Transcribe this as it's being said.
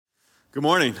Good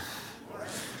morning.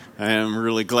 I am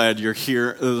really glad you're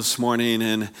here this morning,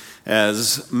 and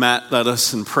as Matt led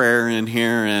us in prayer in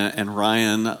here and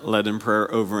Ryan led in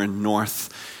prayer over in North,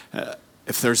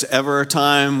 if there's ever a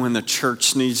time when the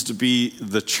church needs to be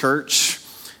the church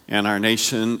and our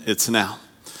nation, it's now.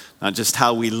 Not just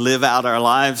how we live out our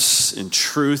lives in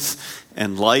truth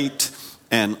and light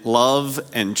and love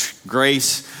and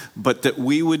grace, but that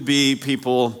we would be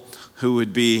people who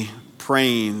would be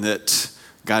praying that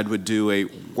God would do a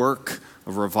work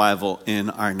of revival in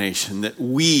our nation, that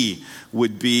we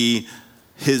would be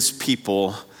his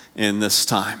people in this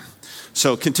time.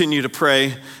 So continue to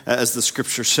pray, as the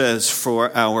scripture says,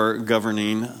 for our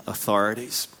governing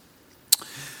authorities.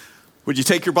 Would you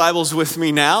take your Bibles with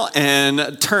me now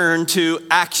and turn to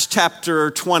Acts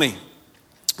chapter 20.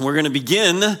 We're going to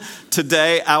begin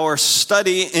today our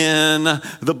study in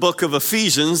the book of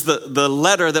Ephesians, the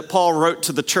letter that Paul wrote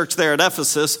to the church there at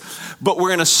Ephesus. But we're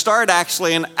going to start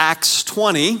actually in Acts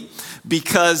 20,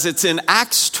 because it's in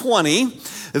Acts 20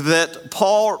 that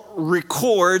Paul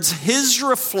records his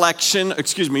reflection,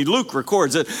 Luke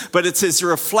records it, but it's his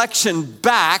reflection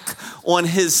back on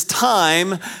his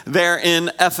time there in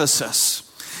Ephesus.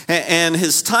 And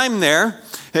his time there,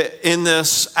 in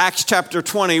this Acts chapter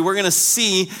 20, we're going to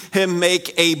see him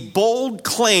make a bold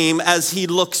claim as he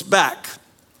looks back.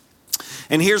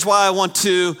 And here's why I want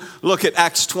to look at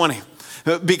Acts 20.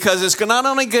 Because it's not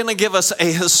only going to give us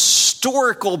a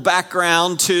historical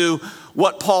background to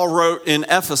what Paul wrote in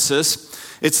Ephesus,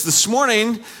 it's this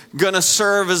morning going to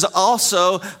serve as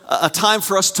also a time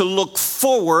for us to look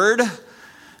forward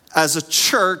as a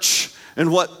church and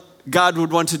what God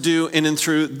would want to do in and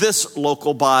through this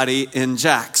local body in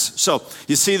Jax. So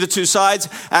you see the two sides.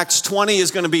 Acts 20 is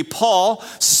going to be Paul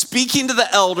speaking to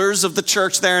the elders of the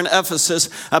church there in Ephesus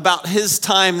about his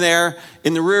time there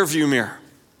in the rearview mirror.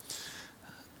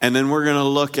 And then we're going to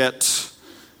look at,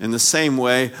 in the same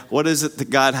way, what is it that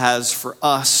God has for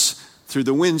us through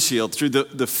the windshield, through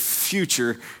the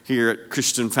future here at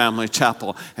Christian Family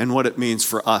Chapel, and what it means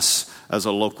for us as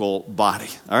a local body.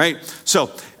 All right? So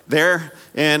there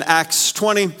in Acts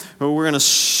 20, we're going to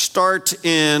start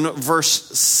in verse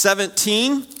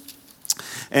 17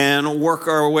 and work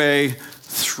our way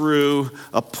through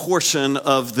a portion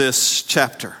of this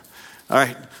chapter. All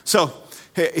right, so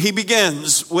he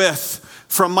begins with,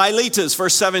 from Miletus,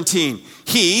 verse 17,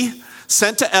 he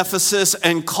sent to Ephesus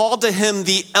and called to him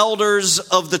the elders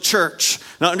of the church.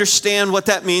 Now understand what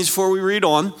that means before we read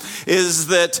on, is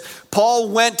that Paul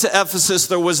went to Ephesus.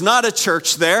 There was not a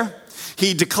church there.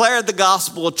 He declared the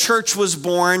gospel, a church was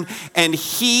born, and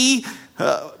he,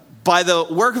 by the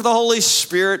work of the Holy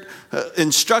Spirit,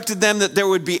 instructed them that there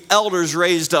would be elders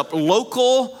raised up,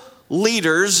 local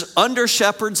leaders, under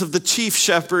shepherds of the chief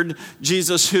shepherd,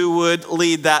 Jesus, who would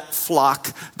lead that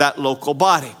flock, that local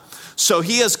body. So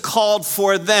he has called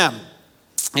for them.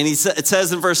 And it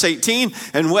says in verse 18,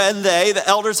 and when the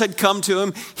elders had come to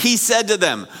him, he said to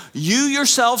them, you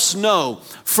yourselves know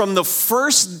from the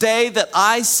first day that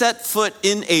I set foot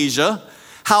in Asia,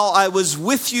 how I was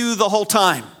with you the whole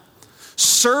time,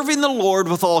 serving the Lord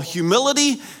with all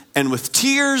humility and with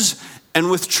tears and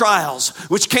with trials,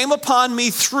 which came upon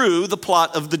me through the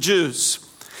plot of the Jews.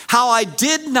 How I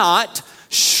did not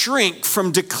shrink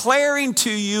from declaring to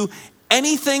you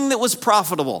anything that was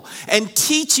profitable and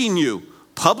teaching you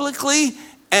publicly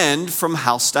and from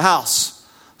house to house,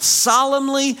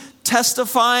 solemnly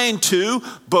testifying to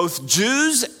both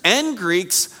Jews and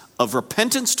Greeks of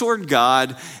repentance toward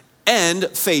God and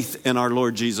faith in our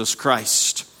Lord Jesus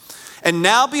Christ. And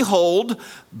now behold,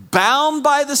 bound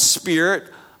by the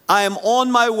Spirit, I am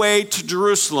on my way to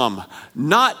Jerusalem,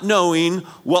 not knowing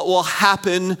what will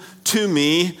happen to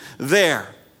me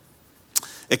there,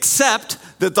 except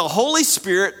that the Holy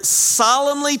Spirit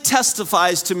solemnly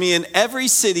testifies to me in every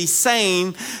city,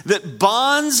 saying that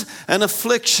bonds and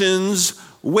afflictions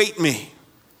wait me.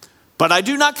 But I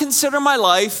do not consider my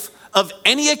life of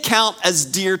any account as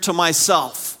dear to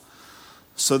myself,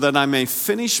 so that I may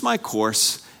finish my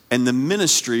course and the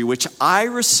ministry which I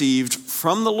received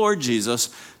from the Lord Jesus,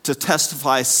 to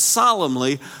testify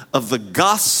solemnly of the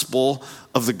gospel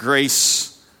of the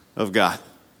grace of God.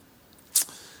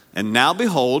 And now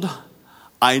behold,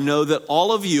 I know that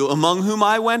all of you, among whom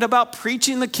I went about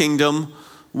preaching the kingdom,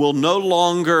 will no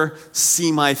longer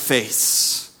see my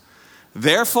face.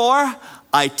 Therefore,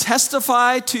 I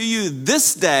testify to you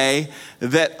this day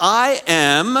that I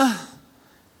am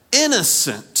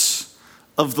innocent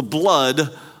of the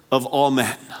blood of all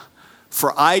men.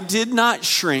 For I did not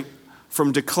shrink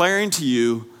from declaring to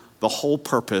you the whole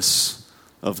purpose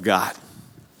of God.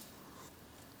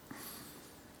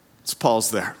 Let's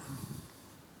pause there.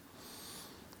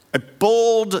 a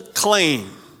bold claim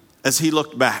as he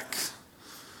looked back.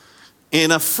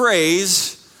 In a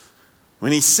phrase,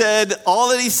 when he said all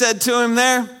that he said to him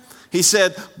there, he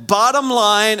said, bottom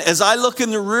line, as I look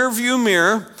in the rearview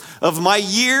mirror of my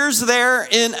years there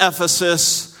in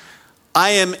Ephesus,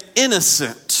 I am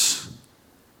innocent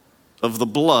of the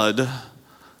blood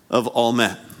of all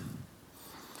men.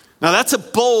 Now that's a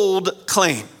bold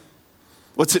claim.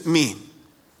 What's it mean?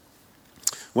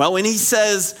 Well, when he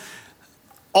says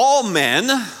all men,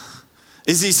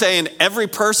 is he saying every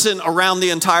person around the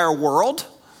entire world?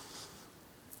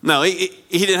 No, he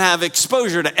didn't have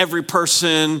exposure to every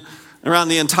person around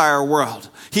the entire world.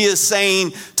 He is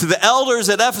saying to the elders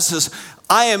at Ephesus,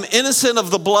 I am innocent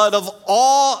of the blood of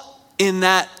all in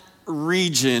that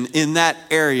region, in that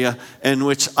area in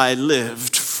which I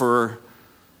lived for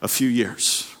a few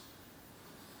years.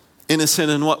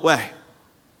 Innocent in what way?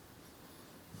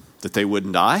 That they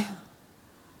wouldn't die?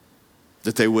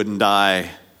 That they wouldn't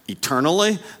die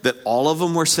eternally? That all of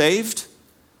them were saved?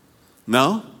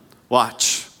 No.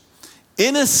 Watch.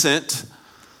 Innocent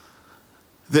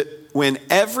that when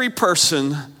every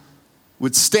person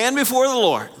would stand before the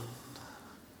Lord,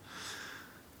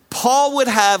 Paul would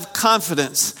have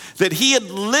confidence that he had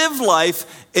lived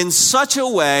life in such a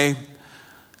way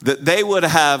that they would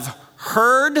have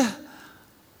heard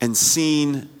and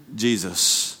seen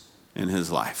Jesus in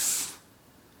his life.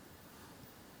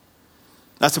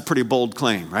 That's a pretty bold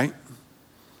claim, right?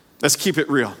 Let's keep it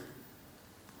real.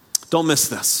 Don't miss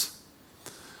this.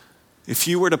 If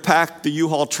you were to pack the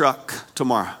U-Haul truck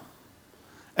tomorrow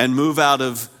and move out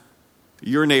of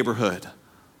your neighborhood,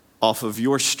 off of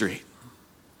your street,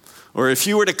 or if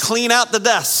you were to clean out the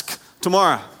desk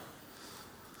tomorrow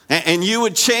and you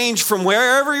would change from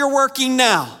wherever you're working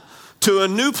now to a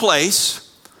new place,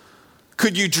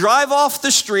 could you drive off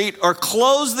the street or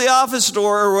close the office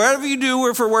door or whatever you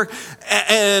do for work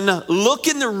and look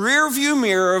in the rearview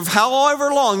mirror of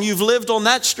however long you've lived on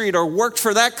that street or worked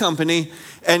for that company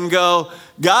and go,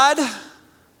 God,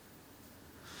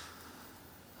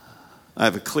 I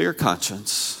have a clear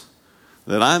conscience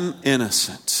that I'm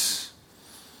innocent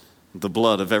of the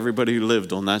blood of everybody who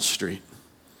lived on that street,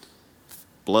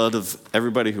 blood of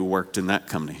everybody who worked in that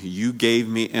company, who you gave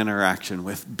me interaction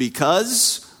with,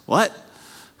 because what?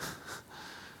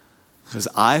 Because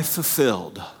I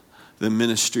fulfilled the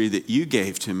ministry that you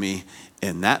gave to me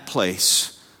in that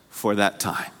place for that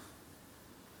time.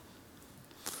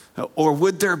 Or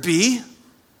would there be,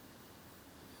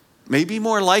 maybe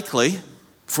more likely,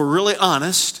 if we're really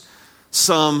honest,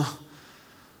 some,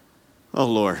 oh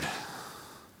Lord,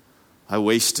 I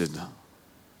wasted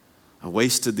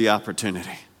the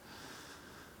opportunity.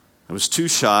 I was too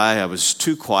shy, I was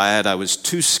too quiet, I was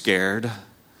too scared,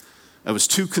 I was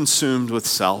too consumed with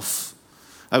self.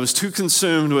 I was too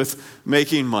consumed with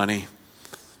making money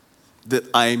that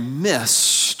I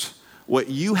missed what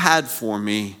you had for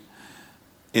me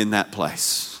in that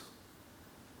place.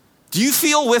 Do you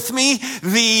feel with me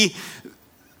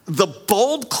the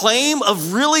bold claim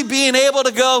of really being able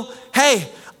to go, hey,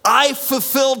 I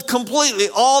fulfilled completely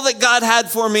all that God had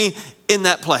for me in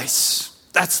that place?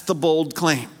 That's the bold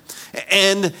claim.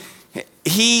 And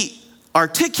he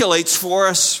articulates for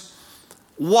us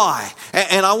why.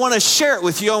 And I want to share it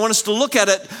with you. I want us to look at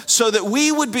it so that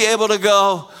we would be able to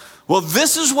go, well,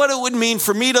 this is what it would mean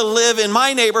for me to live in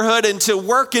my neighborhood and to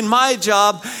work in my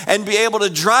job and be able to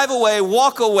drive away,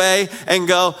 walk away, and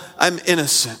go, I'm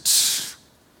innocent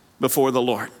before the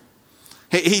Lord.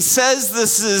 He says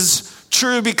this is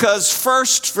true because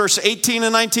first, verse 18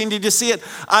 and 19, did you see it?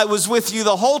 I was with you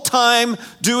the whole time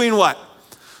doing what?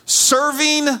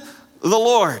 Serving the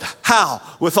Lord. How?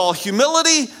 With all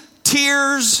humility,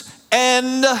 tears,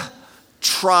 and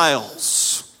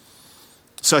trials.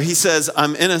 So he says,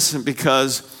 I'm innocent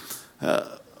because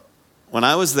when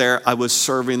I was there, I was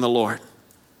serving the Lord.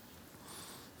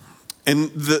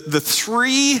 And the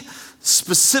three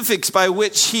specifics by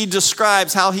which he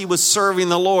describes how he was serving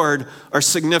the Lord are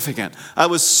significant. I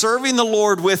was serving the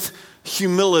Lord with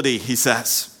humility, he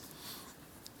says.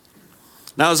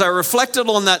 Now, as I reflected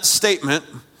on that statement,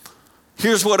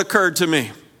 here's what occurred to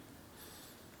me.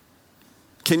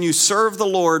 Can you serve the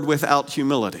Lord without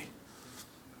humility?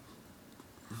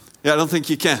 Yeah, I don't think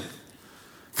you can.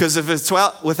 Because if it's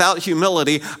without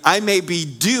humility, I may be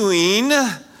doing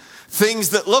things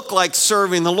that look like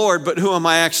serving the Lord, but who am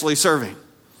I actually serving?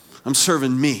 I'm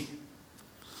serving me.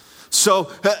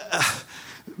 So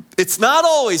it's not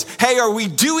always, hey, are we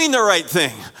doing the right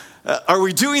thing? Are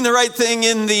we doing the right thing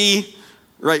in the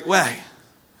right way?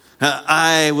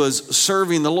 I was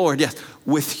serving the Lord, yes,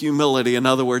 with humility. In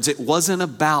other words, it wasn't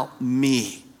about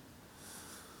me.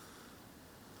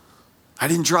 I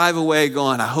didn't drive away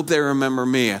going, I hope they remember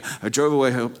me. I drove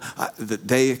away that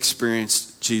they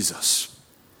experienced Jesus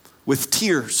with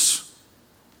tears.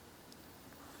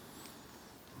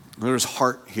 There's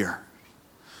heart here.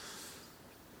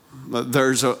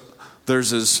 There's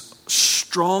as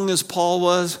strong as Paul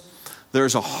was,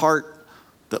 there's a heart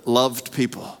that loved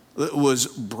people, that was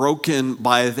broken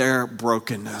by their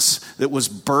brokenness, that was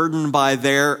burdened by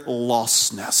their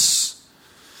lostness.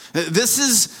 This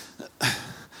is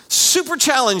super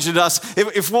challenging us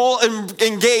if we'll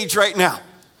engage right now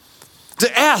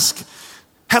to ask,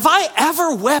 have I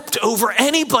ever wept over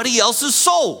anybody else's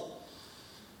soul?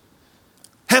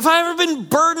 Have I ever been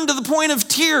burdened to the point of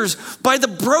tears by the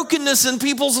brokenness in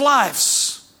people's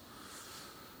lives?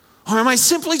 Or am I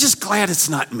simply just glad it's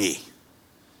not me?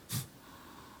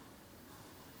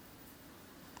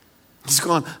 He's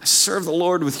going, I serve the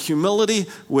Lord with humility,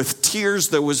 with tears,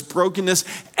 there was brokenness,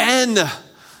 and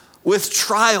with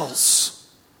trials.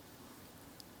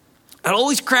 It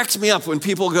always cracks me up when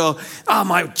people go, oh,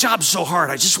 my job's so hard,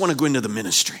 I just want to go into the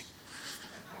ministry.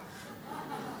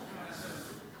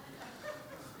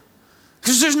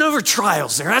 Because there's never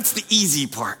trials there. That's the easy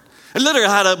part. I literally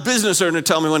had a business owner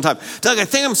tell me one time, Doug, I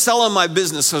think I'm selling my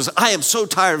business because I am so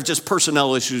tired of just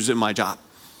personnel issues in my job.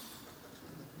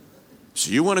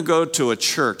 So you want to go to a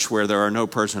church where there are no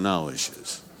personnel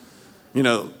issues. You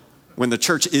know, when the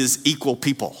church is equal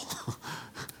people.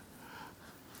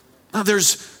 Now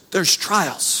there's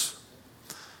trials.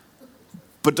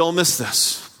 But don't miss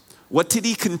this. What did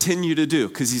he continue to do?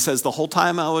 Because he says the whole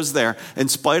time I was there, in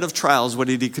spite of trials, what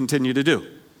did he continue to do?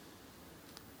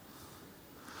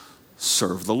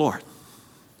 Serve the Lord.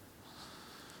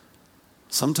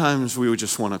 Sometimes we would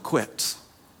just want to quit.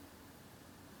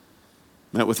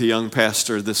 Met with a young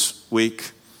pastor this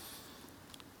week.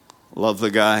 Love the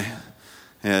guy.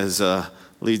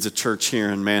 Leads a church here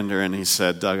in Mandarin. He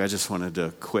said, Doug, I just wanted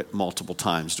to quit multiple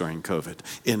times during COVID.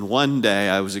 In one day,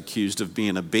 I was accused of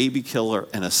being a baby killer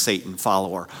and a Satan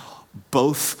follower,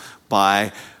 both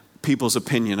by people's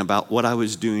opinion about what I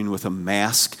was doing with a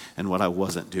mask and what I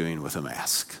wasn't doing with a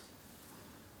mask.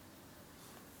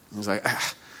 He was like, I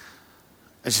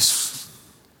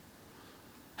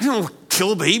don't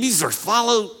kill babies or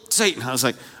follow Satan. I was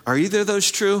like, are either of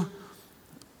those true?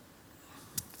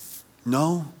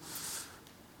 No.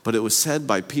 But it was said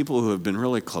by people who have been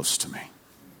really close to me.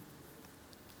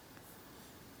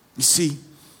 You see,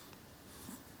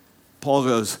 Paul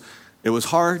goes, it was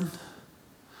hard,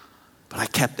 but I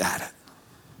kept at it.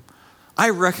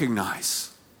 I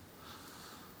recognize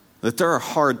that there are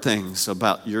hard things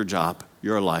about your job,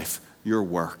 your life, your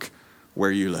work, where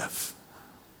you live.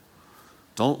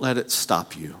 Don't let it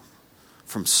stop you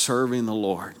from serving the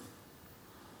Lord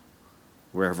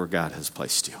wherever God has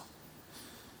placed you.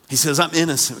 He says, I'm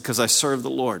innocent because I serve the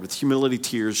Lord with humility,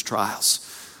 tears, trials.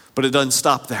 But it doesn't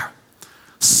stop there.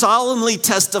 Solemnly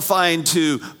testifying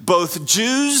to both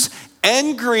Jews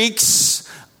and Greeks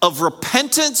of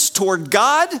repentance toward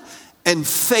God and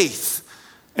faith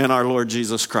in our Lord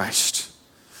Jesus Christ.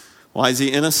 Why is he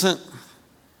innocent?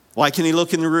 Why can he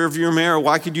look in the rearview mirror?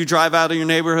 Why could you drive out of your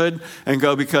neighborhood and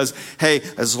go, because, hey,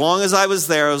 as long as I was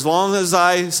there, as long as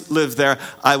I lived there,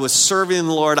 I was serving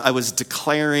the Lord, I was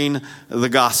declaring the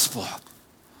gospel.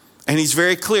 And he's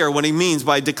very clear what he means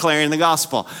by declaring the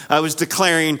gospel. I was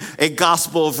declaring a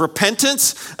gospel of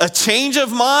repentance, a change of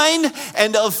mind,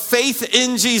 and of faith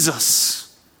in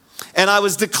Jesus. And I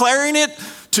was declaring it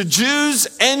to Jews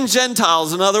and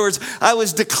Gentiles. In other words, I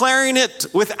was declaring it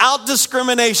without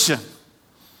discrimination.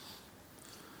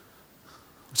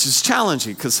 Which is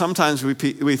challenging because sometimes we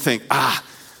think,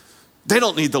 they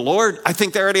don't need the Lord. I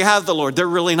think they already have the Lord. They're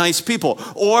really nice people.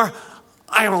 Or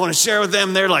I don't want to share with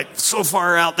them. They're like so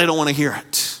far out, they don't want to hear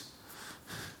it.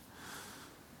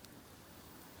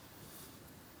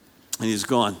 And he's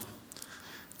gone.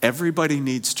 Everybody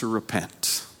needs to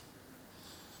repent.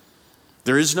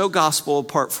 There is no gospel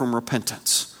apart from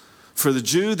repentance. For the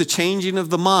Jew, the changing of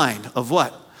the mind of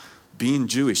what? Being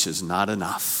Jewish is not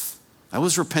enough. That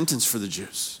was repentance for the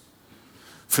Jews.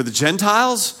 For the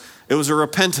Gentiles, it was a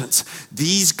repentance.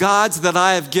 These gods that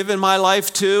I have given my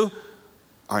life to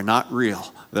are not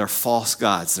real. They're false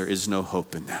gods. There is no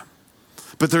hope in them.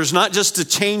 But there's not just a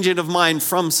changing of mind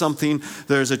from something.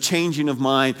 There's a changing of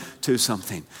mind to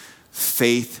something.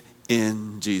 Faith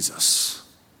in Jesus.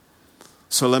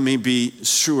 So let me be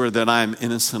sure that I'm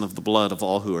innocent of the blood of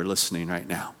all who are listening right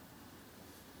now.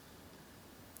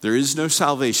 There is no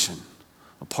salvation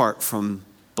apart from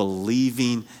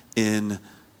believing in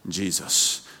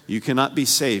Jesus. You cannot be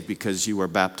saved because you were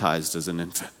baptized as an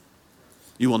infant.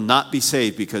 You will not be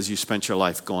saved because you spent your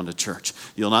life going to church.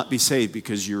 You'll not be saved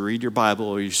because you read your Bible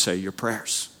or you say your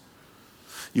prayers.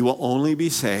 You will only be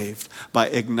saved by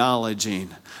acknowledging,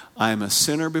 I am a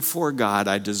sinner before God.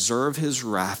 I deserve his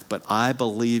wrath, but I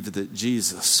believe that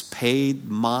Jesus paid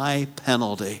my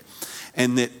penalty,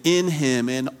 and that in him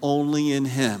and only in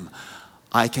him,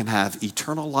 I can have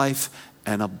eternal life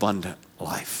and abundant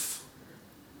life.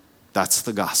 That's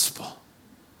the gospel.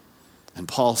 And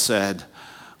Paul said,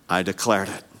 I declared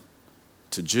it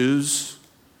to Jews,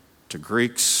 to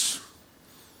Greeks,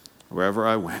 wherever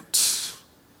I went.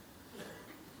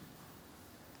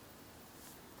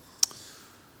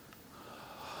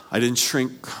 I didn't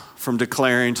shrink from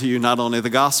declaring to you not only the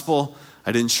gospel,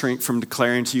 I didn't shrink from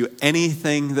declaring to you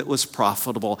anything that was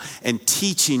profitable and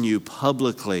teaching you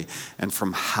publicly and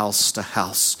from house to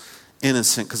house.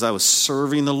 Innocent because I was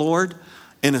serving the Lord.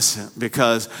 Innocent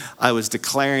because I was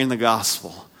declaring the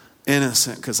gospel.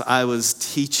 Innocent because I was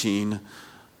teaching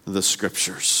the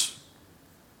scriptures.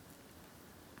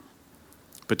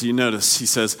 But do you notice, he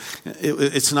says,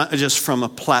 it's not just from a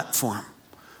platform,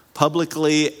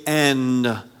 publicly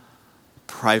and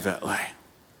privately.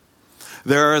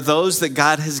 There are those that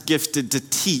God has gifted to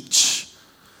teach,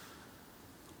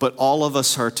 but all of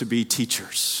us are to be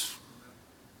teachers.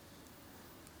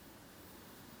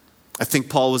 I think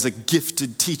Paul was a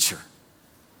gifted teacher.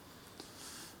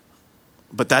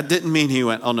 But that didn't mean he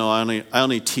went, oh no, I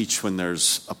only teach when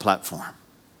there's a platform.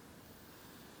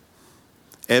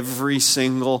 Every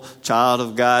single child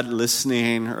of God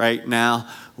listening right now,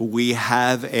 we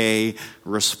have a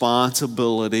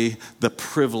responsibility, the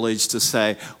privilege to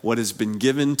say, what has been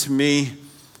given to me,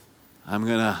 I'm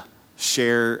going to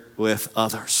share with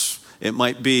others. It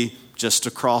might be just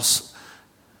across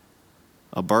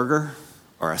a burger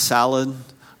or a salad,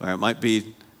 or it might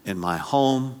be in my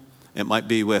home. It might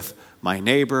be with my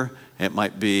neighbor. It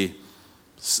might be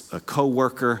a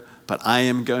coworker. But I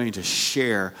am going to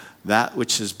share that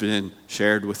which has been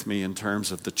shared with me in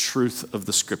terms of the truth of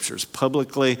the scriptures,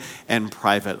 publicly and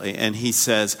privately. And he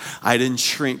says, I didn't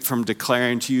shrink from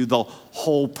declaring to you the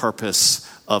whole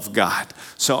purpose of God.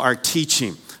 So our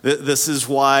teaching, this is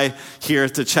why here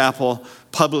at the chapel,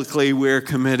 publicly we're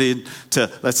committed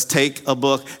to let's take a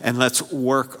book and let's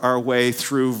work our way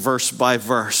through verse by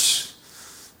verse.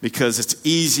 Because it's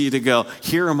easy to go,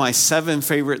 here are my 7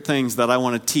 favorite things that I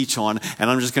want to teach on, and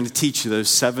I'm just going to teach you those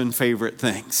 7 favorite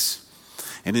things.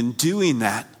 And in doing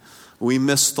that, we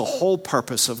miss the whole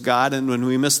purpose of God. And when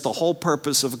we miss the whole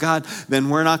purpose of God, then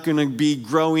we're not going to be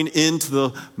growing into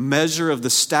the measure of the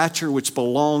stature which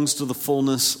belongs to the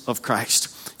fullness of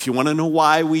Christ. If you want to know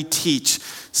why we teach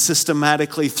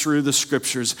systematically through the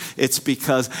scriptures, it's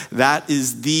because that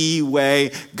is the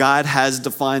way God has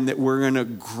defined that we're going to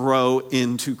grow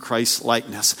into Christ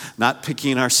likeness, not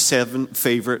picking our 7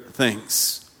 favorite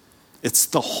things. It's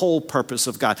the whole purpose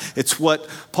of God. It's what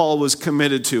Paul was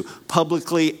committed to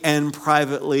publicly and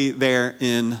privately there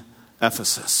in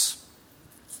Ephesus.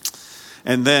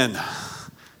 And then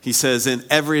he says, in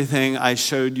everything I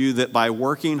showed you that by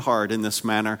working hard in this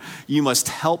manner, you must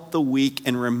help the weak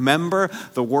and remember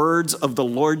the words of the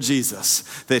Lord Jesus,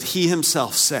 that he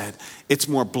himself said, it's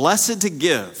more blessed to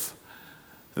give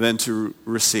than to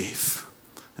receive.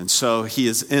 And so he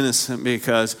is innocent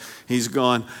because he's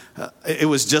gone, it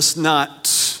was just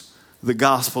not the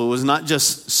gospel. It was not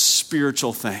just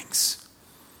spiritual things.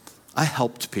 I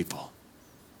helped people.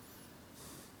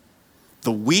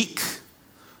 The weak,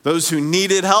 those who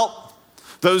needed help,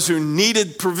 those who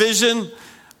needed provision,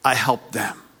 I helped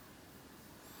them.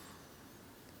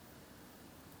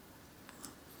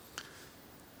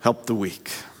 Help the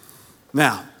weak.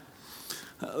 Now,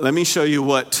 let me show you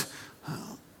what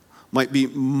might be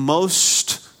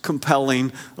most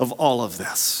compelling of all of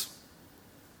this.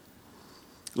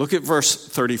 Look at verse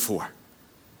 34.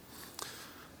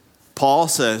 Paul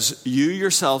says, you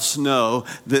yourselves know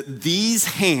that these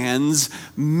hands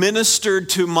ministered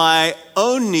to my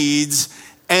own needs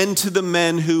and to the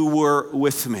men who were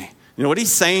with me. You know what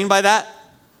he's saying by that?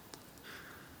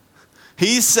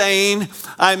 He's saying,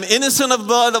 I'm innocent of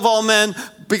blood of all men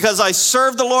because I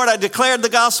served the Lord, I declared the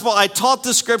gospel, I taught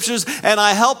the scriptures, and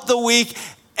I helped the weak,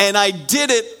 and I did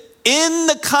it in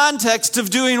the context of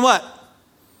doing what?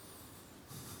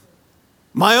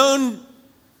 My own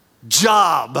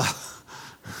job.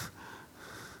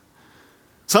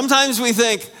 Sometimes we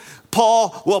think,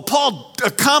 Paul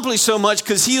accomplished so much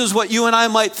because he was what you and I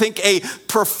might think a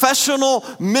professional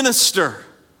minister.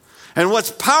 And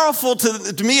what's powerful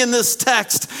to me in this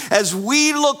text as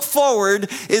we look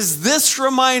forward is this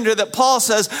reminder that Paul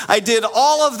says, I did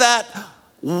all of that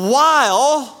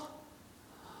while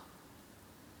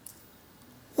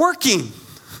working.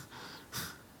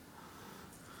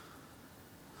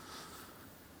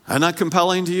 Am I not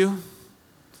compelling to you?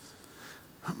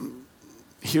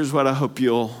 here's what I hope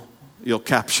you'll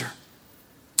capture.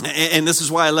 And this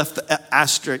is why I left the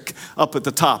asterisk up at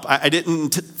the top. I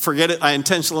didn't forget it. I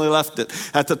intentionally left it.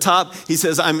 At the top, he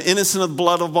says, I'm innocent of the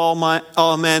blood of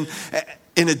all men,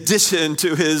 in addition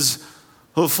to his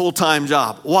full-time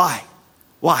job. Why?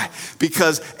 Why?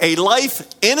 Because a life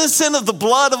innocent of the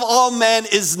blood of all men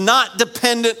is not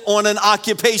dependent on an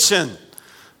occupation.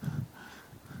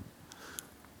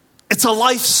 It's a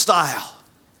lifestyle.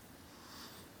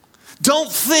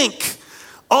 Don't think,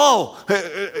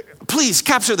 please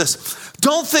capture this.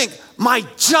 Don't think my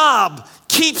job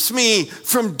keeps me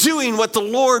from doing what the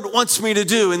Lord wants me to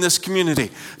do in this community.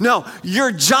 No,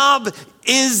 your job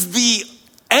is the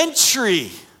entry.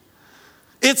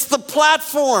 It's the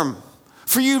platform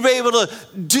for you to be able to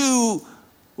do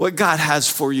what God has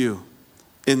for you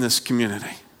in this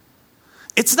community.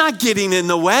 It's not getting in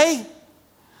the way.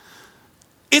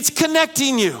 It's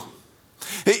connecting you.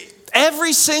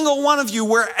 Every single one of you,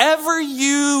 wherever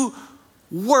you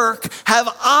work, have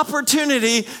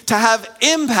opportunity to have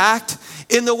impact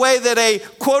in the way that a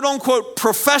quote-unquote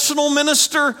professional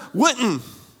minister wouldn't.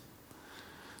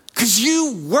 Because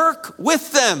you work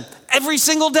with them every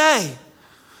single day.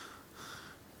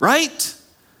 Right?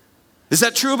 Is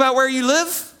that true about where you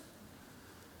live?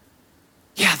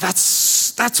 Yeah,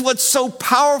 that's what's so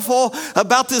powerful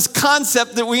about this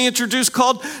concept that we introduced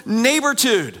called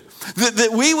neighbortude. That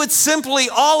we would simply,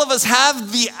 all of us,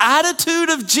 have the attitude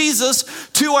of Jesus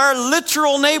to our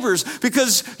literal neighbors,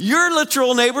 because your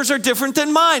literal neighbors are different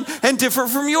than mine, and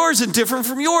different from yours, and different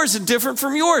from yours, and different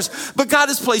from yours. But God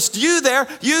has placed you there,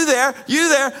 you there, you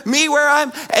there, me where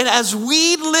I'm, and as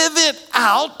we live it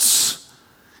out,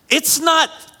 it's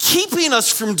not keeping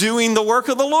us from doing the work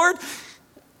of the Lord.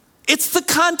 It's the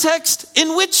context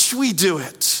in which we do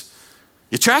it.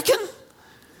 You tracking?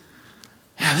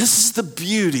 Yeah, this is the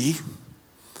beauty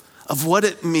of what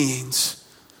it means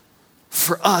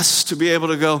for us to be able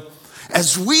to go,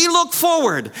 as we look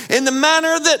forward in the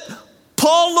manner that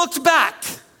Paul looked back,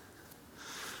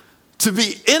 to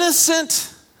be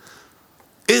innocent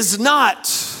is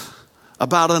not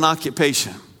about an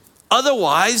occupation.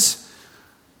 Otherwise,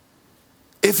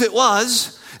 if it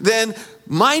was, then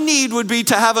my need would be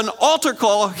to have an altar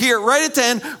call here right at the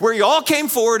end where you all came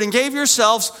forward and gave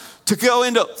yourselves to go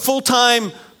into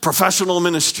full-time professional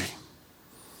ministry.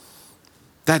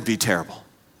 That'd be terrible.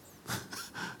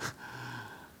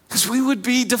 Because we would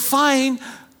be defying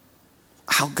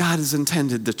how God has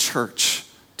intended the church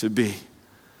to be.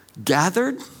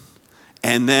 Gathered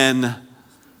and then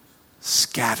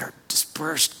scattered,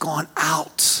 dispersed, gone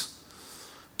out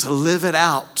to live it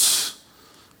out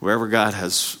wherever God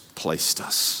has placed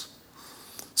us.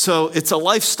 So it's a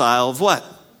lifestyle of what?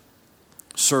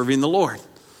 Serving the Lord.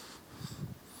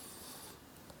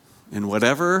 In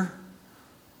whatever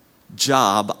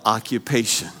job,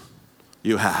 occupation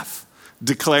you have.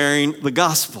 Declaring the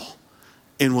gospel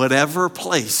in whatever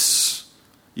place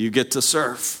you get to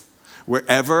serve.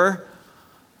 Wherever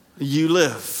you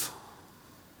live.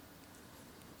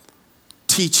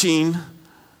 Teaching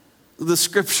the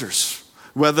scriptures.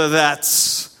 Whether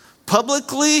that's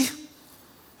publicly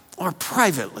or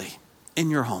privately in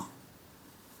your home.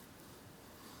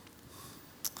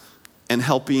 And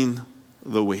helping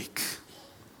the weak.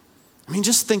 I mean,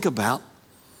 just think about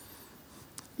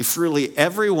if really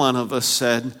every one of us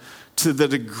said, to the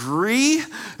degree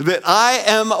that I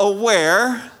am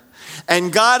aware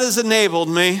and God has enabled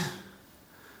me,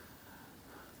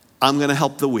 I'm going to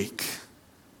help the weak.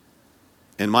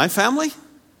 In my family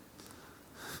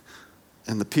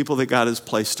and the people that God has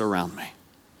placed around me.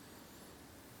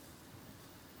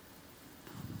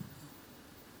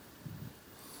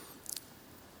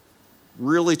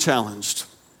 Really challenged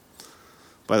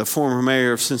by the former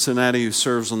mayor of Cincinnati who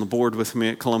serves on the board with me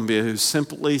at Columbia, who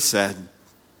simply said,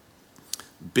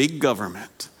 big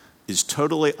government is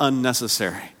totally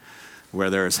unnecessary where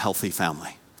there is healthy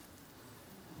family.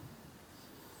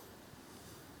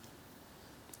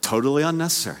 Totally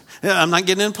unnecessary. I'm not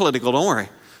getting in political, don't worry.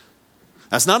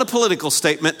 That's not a political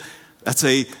statement. That's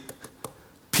a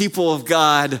people of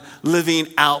God living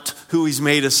out who he's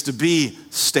made us to be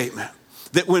statement.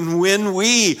 That when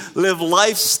we live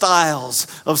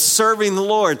lifestyles of serving the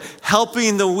Lord,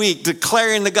 helping the weak,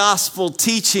 declaring the gospel,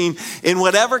 teaching in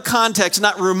whatever context,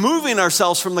 not removing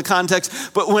ourselves from the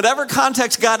context, but whatever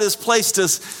context God has placed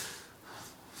us,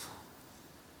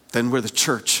 then we're the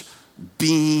church,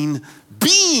 being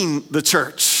the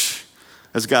church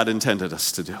as God intended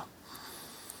us to do.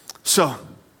 So,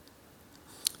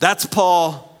 that's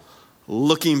Paul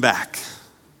looking back.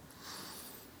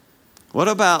 What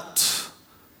about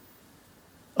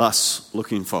us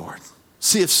looking forward?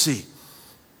 CFC,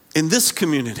 in this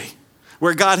community,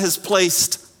 where God has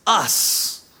placed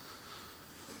us.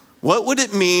 What would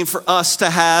it mean for us to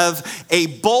have a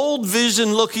bold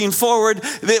vision looking forward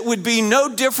that would be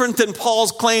no different than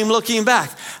Paul's claim looking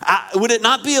back? Would it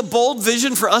not be a bold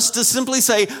vision for us to simply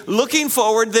say, looking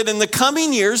forward, that in the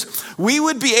coming years, we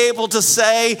would be able to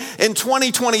say in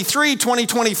 2023,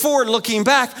 2024, looking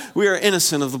back, we are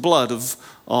innocent of the blood of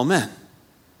all men?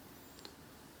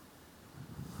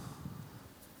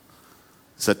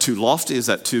 Is that too lofty? Is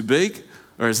that too big?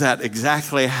 Or is that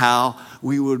exactly how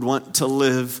we would want to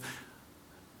live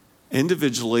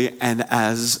individually and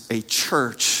as a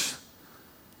church,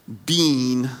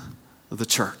 being the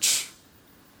church?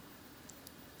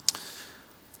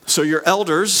 So your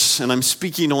elders, and I'm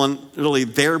speaking on really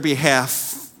their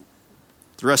behalf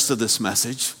the rest of this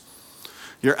message,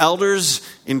 your elders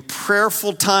in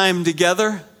prayerful time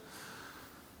together,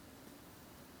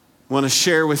 want to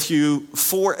share with you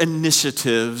 4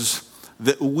 initiatives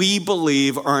that we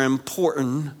believe are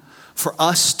important for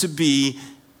us to be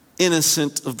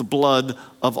innocent of the blood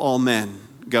of all men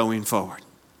going forward.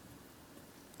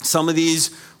 Some of these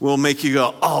will make you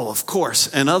go, oh, of course.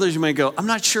 And others you may go, I'm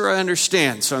not sure I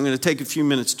understand. So I'm going to take a few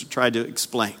minutes to try to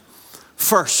explain.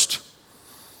 First,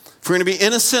 if we're going to be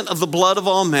innocent of the blood of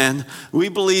all men, we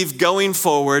believe going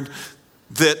forward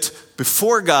that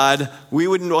before God, we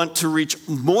would want to reach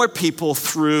more people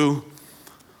through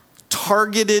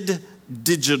targeted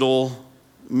digital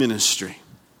ministry.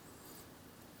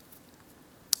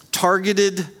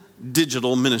 Targeted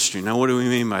digital ministry. Now, what do we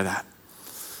mean by that?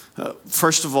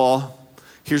 First of all,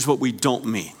 here's what we don't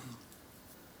mean.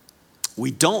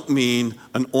 We don't mean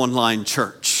an online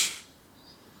church.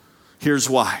 Here's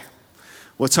why.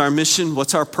 What's our mission?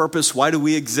 What's our purpose? Why do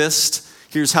we exist?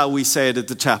 Here's how we say it at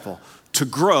the chapel. To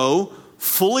grow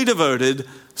fully devoted,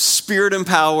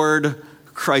 Spirit-empowered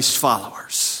Christ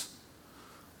followers.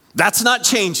 That's not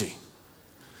changing.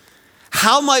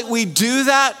 How might we do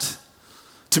that?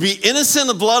 To be innocent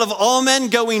of the blood of all men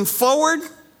going forward?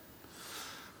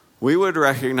 We would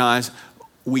recognize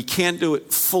we can't do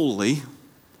it fully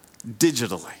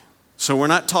digitally. So we're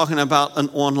not talking about an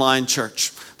online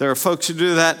church. There are folks who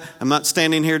do that. I'm not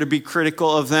standing here to be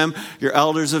critical of them. Your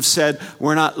elders have said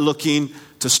we're not looking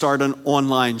to start an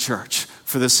online church,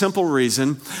 for the simple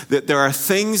reason that there are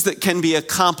things that can be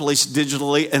accomplished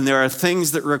digitally, and there are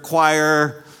things that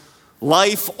require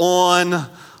life-on-life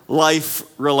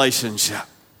relationship.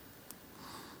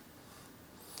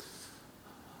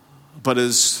 But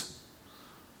as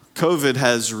COVID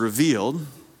has revealed,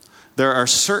 there are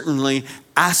certainly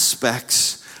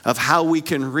aspects of how we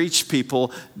can reach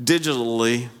people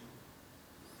digitally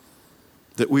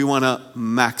that we want to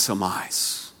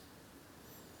maximize.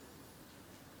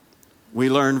 We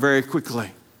learn very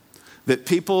quickly that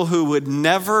people who would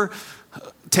never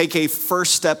take a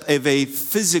first step of a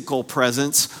physical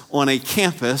presence on a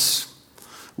campus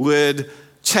would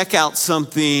check out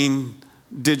something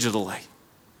digitally.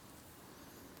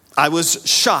 I was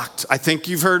shocked. I think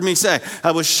you've heard me say,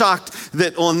 I was shocked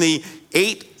that on the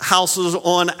 8 houses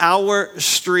on our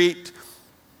street,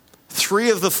 3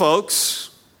 of the folks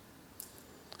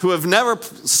who have never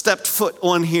stepped foot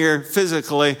on here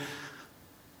physically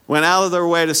went out of their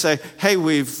way to say, hey,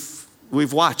 we've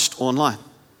watched online.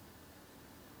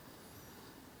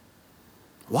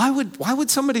 Why would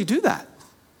somebody do that?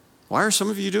 Why are some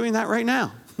of you doing that right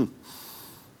now?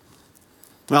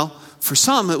 Well, for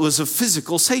some, it was a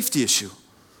physical safety issue.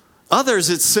 Others,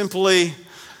 it's simply,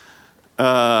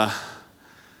 I've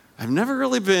never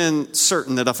really been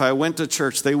certain that if I went to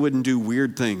church, they wouldn't do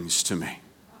weird things to me.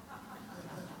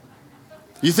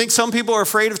 You think some people are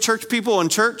afraid of church people in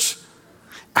church?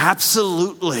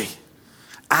 Absolutely.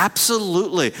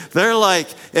 Absolutely. They're like,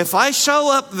 if I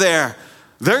show up there,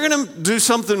 they're going to do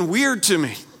something weird to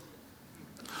me.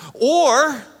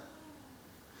 Or,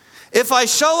 if I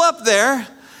show up there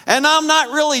and I'm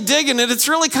not really digging it, it's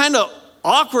really kind of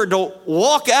awkward to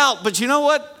walk out. But you know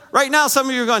what? Right now, some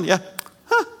of you are going, yeah,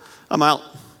 I'm out.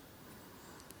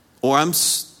 Or I'm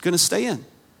going to stay in.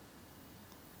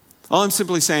 All I'm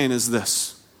simply saying is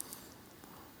this.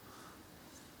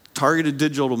 Targeted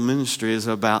digital ministry is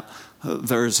about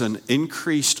there's an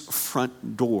increased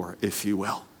front door, if you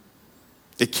will.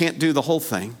 It can't do the whole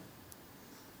thing,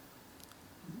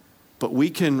 but we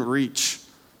can reach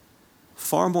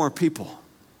far more people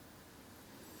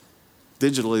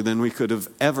digitally than we could have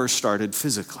ever started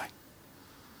physically.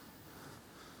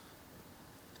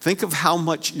 Think of how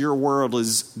much your world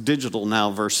is digital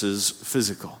now versus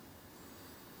physical.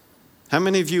 How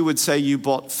many of you would say you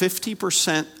bought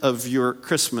 50% of your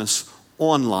Christmas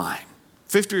online?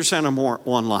 50% or more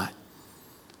online.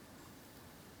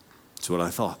 That's what I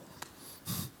thought.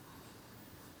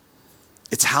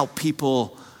 It's how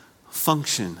people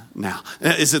function now.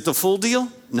 Is it the full deal?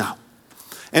 No.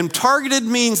 And targeted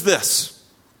means this.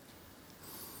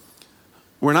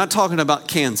 We're not talking about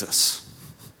Kansas.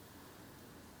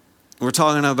 We're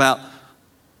talking about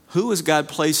who has God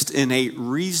placed in a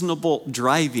reasonable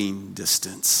driving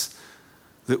distance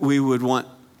that we would want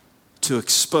to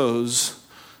expose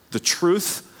the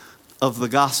truth of the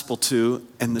gospel to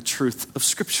and the truth of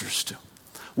scriptures to.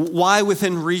 Why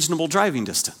within reasonable driving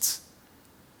distance?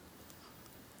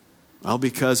 Well,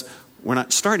 because we're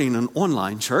not starting an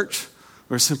online church.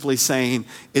 We're simply saying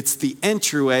it's the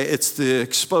entryway, it's the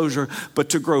exposure, but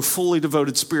to grow fully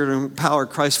devoted, spirit-empowered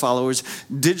Christ followers,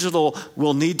 digital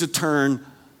will need to turn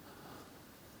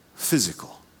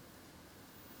physical.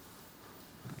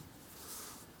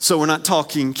 So we're not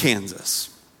talking Kansas.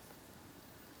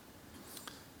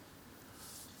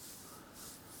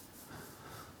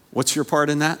 What's your part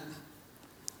in that?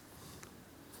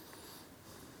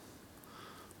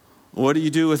 What do you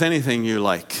do with anything you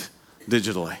like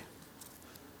digitally?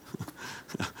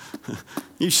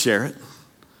 You share it.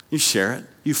 You share it.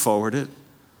 You forward it.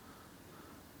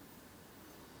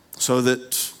 So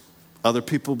that other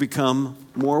people become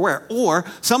more aware. Or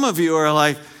some of you are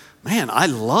like, man, I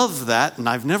love that, and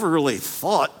I've never really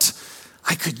thought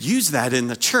I could use that in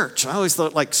the church. I always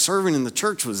thought like serving in the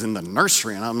church was in the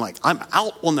nursery, and I'm like, I'm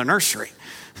out on the nursery.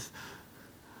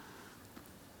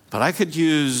 But I could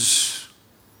use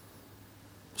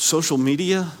social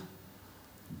media,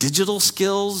 digital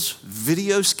skills,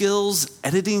 video skills,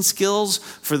 editing skills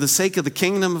for the sake of the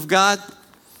kingdom of God.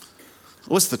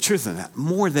 What's the truth in that?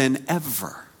 More than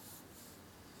ever.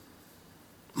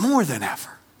 More than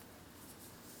ever.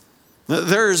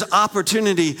 There's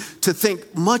opportunity to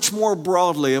think much more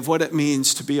broadly of what it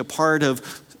means to be a part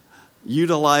of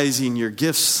utilizing your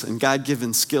gifts and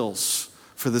God-given skills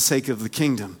for the sake of the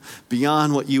kingdom,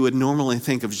 beyond what you would normally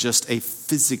think of just a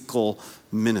physical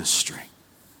ministry.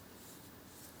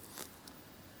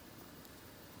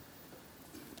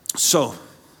 So,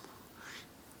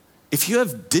 if you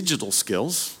have digital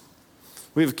skills,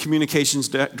 we have a communications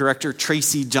director,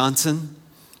 Tracy Johnson.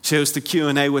 She hosts the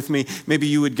Q&A with me. Maybe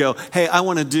you would go, hey, I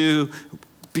want to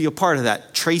be a part of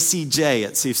that. Tracy J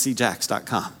at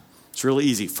cfcjax.com. It's really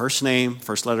easy. First name,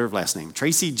 first letter of last name.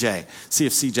 Tracy J,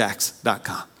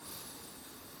 cfcjax.com.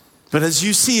 But as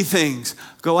you see things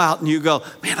go out and you go,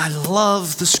 man, I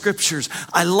love the scriptures.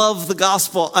 I love the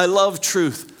gospel. I love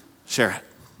truth. Share it.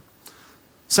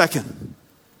 Second,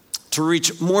 to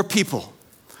reach more people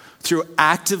through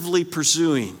actively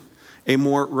pursuing a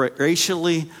more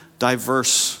racially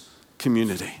diverse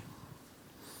community.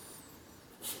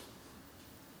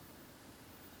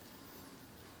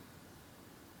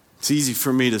 It's easy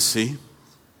for me to see.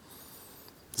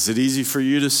 Is it easy for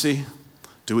you to see?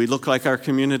 Do we look like our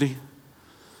community?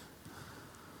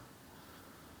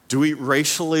 Do we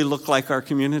racially look like our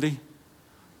community?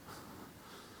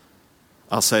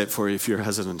 I'll say it for you if you're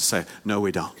hesitant to say it. No,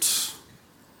 we don't.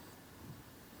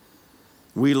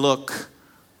 We look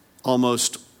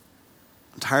almost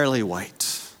entirely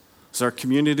white. Is our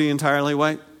community entirely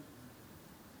white?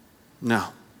 No.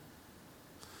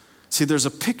 See, there's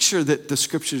a picture that the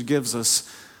scripture gives us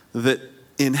that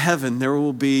in heaven there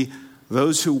will be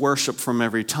those who worship from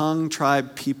every tongue,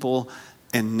 tribe, people,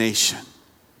 and nation.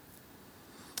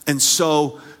 And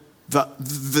so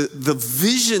the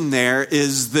vision there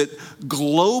is that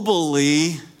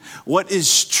globally, what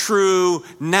is true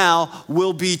now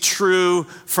will be true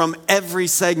from every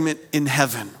segment in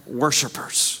heaven.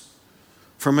 Worshipers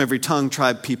from every tongue,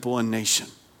 tribe, people, and nation.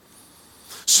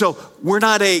 So we're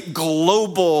not a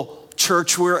global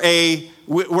church.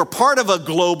 We're part of a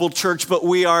global church, but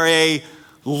we are a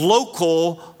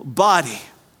local body.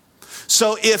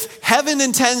 So if heaven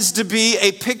intends to be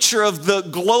a picture of the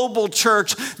global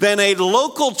church, then a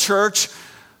local church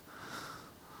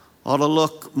ought to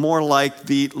look more like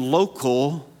the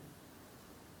local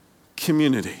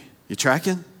community. You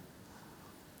tracking?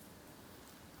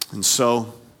 And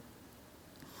so,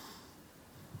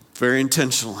 very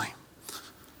intentionally,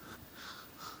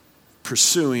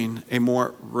 pursuing a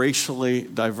more racially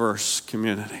diverse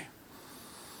community.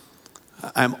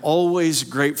 I'm always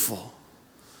grateful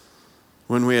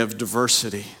when we have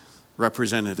diversity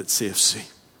represented at CFC.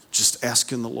 Just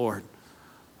asking the Lord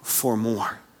for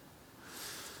more.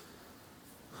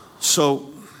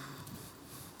 So,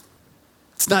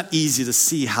 it's not easy to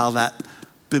see how that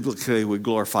biblically would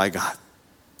glorify God.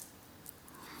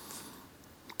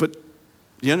 But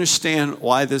you understand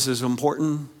why this is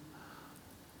important?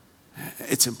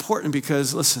 It's important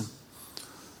because, listen,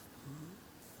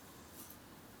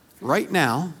 right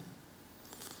now,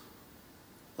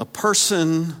 a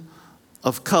person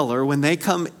of color, when they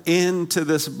come into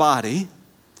this body,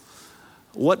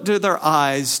 what do their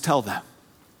eyes tell them?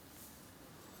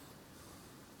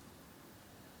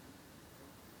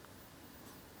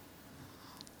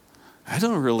 I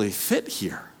don't really fit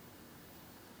here.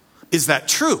 Is that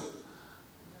true?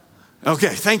 Okay,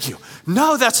 thank you.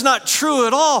 No, that's not true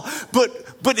at all.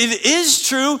 But it is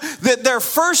true that their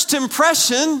first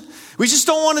impression, we just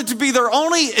don't want it to be their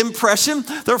only impression.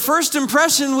 Their first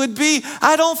impression would be,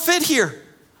 I don't fit here.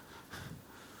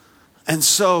 And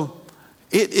so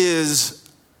it is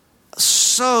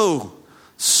so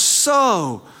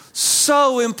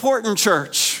important,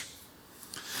 church,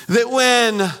 that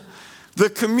when the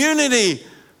community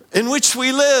in which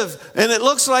we live, and it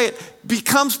looks like it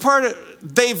becomes part of,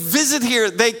 they visit here,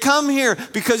 they come here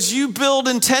because you build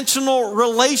intentional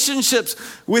relationships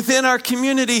within our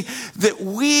community, that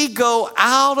we go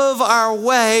out of our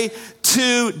way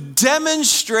to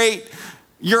demonstrate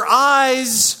your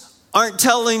eyes aren't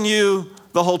telling you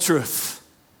the whole truth.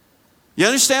 You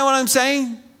understand what I'm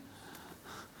saying?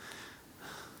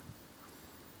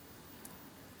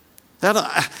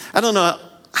 I don't know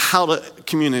how to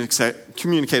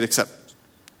communicate except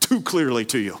too clearly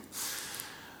to you.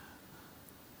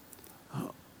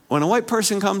 When a white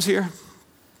person comes here,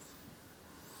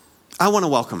 I want to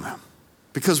welcome them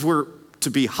because we're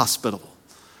to be hospitable.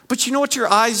 But you know what their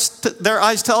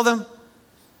eyes tell them?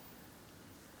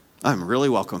 I'm really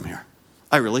welcome here.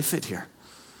 I really fit here.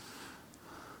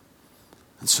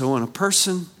 And so when a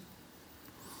person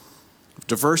of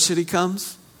diversity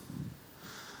comes,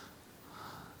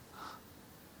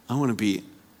 I want to be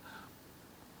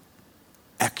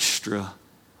extra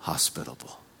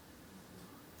hospitable.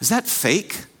 Is that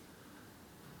fake?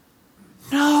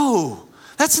 No,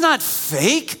 that's not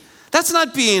fake. That's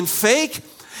not being fake.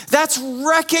 That's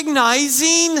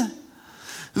recognizing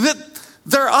that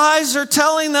their eyes are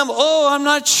telling them, oh, I'm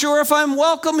not sure if I'm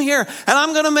welcome here. And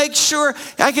I'm going to make sure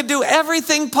I can do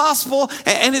everything possible.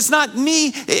 And it's not me,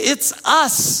 it's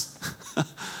us.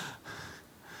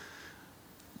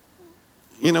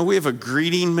 You know, we have a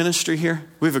greeting ministry here.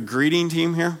 We have a greeting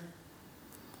team here.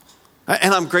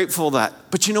 And I'm grateful that.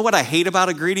 But you know what I hate about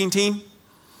a greeting team?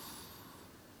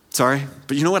 Sorry,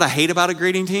 but you know what I hate about a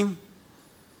greeting team?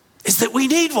 Is that we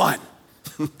need one.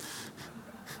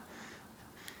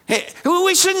 Hey,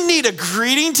 we shouldn't need a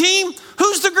greeting team.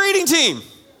 Who's the greeting team?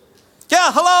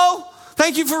 Yeah, hello?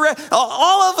 Thank you for,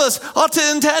 all of us ought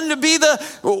to intend to be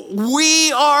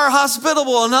we are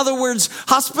hospitable. In other words,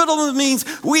 hospitable means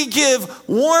we give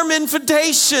warm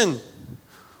invitation,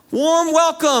 warm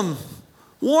welcome,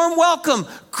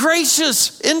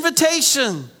 gracious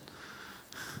invitation.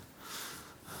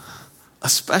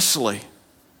 Especially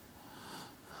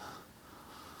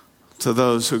to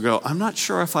those who go, I'm not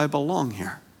sure if I belong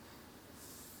here.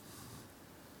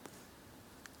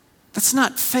 That's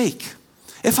not fake.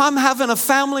 If I'm having a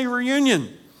family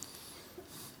reunion,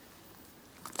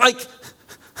 well,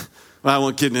 I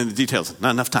won't get into the details, not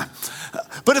enough time.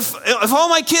 But if all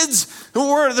my kids,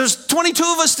 there's 22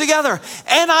 of us together,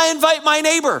 and I invite my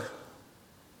neighbor,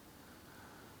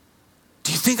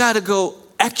 do you think I ought to go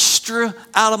extra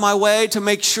out of my way to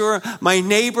make sure my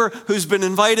neighbor who's been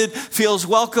invited feels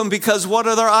welcome? Because what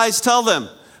do their eyes tell them?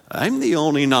 I'm the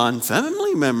only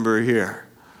non-family member here.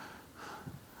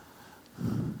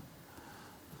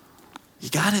 You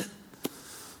got it?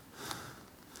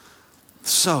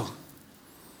 So,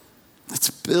 let's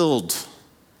build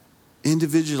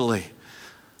individually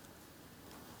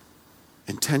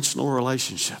intentional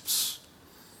relationships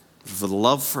with a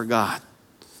love for God,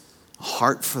 a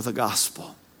heart for the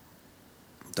gospel,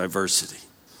 diversity.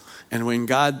 And when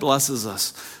God blesses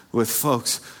us with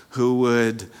folks who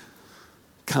would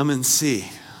come and see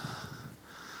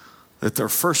that their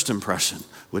first impression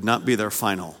would not be their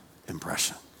final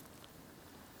impression.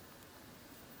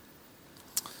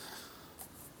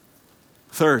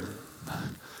 Third,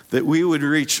 that we would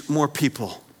reach more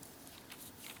people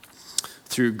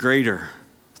through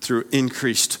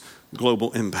increased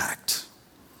global impact.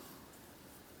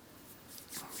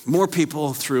 More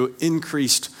people through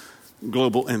increased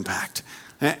global impact.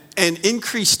 And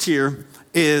increased here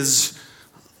is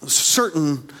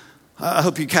certain, I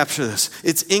hope you capture this.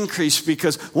 It's increased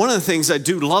because one of the things I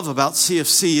do love about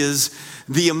CFC is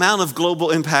the amount of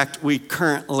global impact we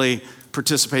currently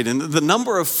participate in. The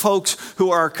number of folks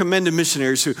who are commended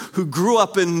missionaries who grew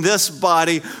up in this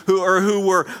body, who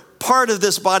were part of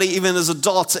this body even as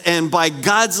adults, and by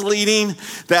God's leading,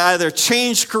 they either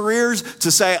changed careers to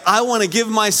say, I want to give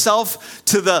myself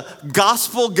to the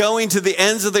gospel going to the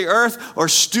ends of the earth, or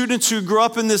students who grew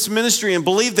up in this ministry and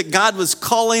believed that God was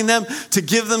calling them to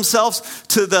give themselves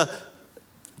to the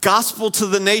gospel to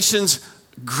the nations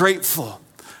grateful.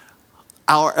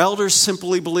 Our elders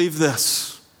simply believe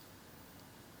this: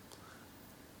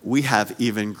 we have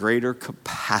even greater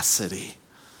capacity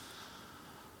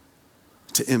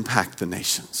to impact the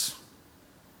nations.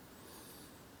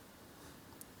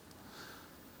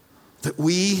 That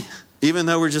we, even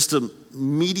though we're just a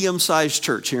medium-sized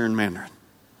church here in Mandarin,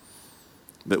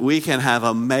 that we can have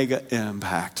a mega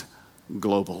impact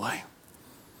globally.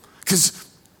 Because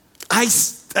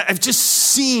I've just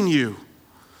seen you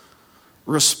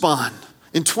respond.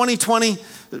 In 2020,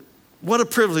 what a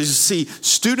privilege to see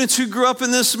students who grew up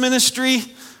in this ministry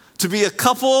to be a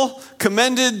couple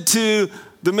commended to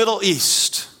the Middle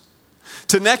East.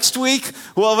 To next week,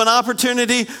 we'll have an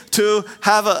opportunity to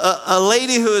have a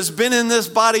lady who has been in this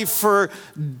body for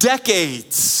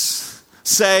decades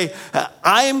say,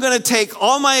 I am going to take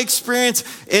all my experience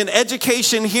in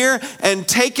education here and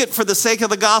take it for the sake of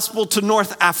the gospel to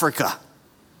North Africa.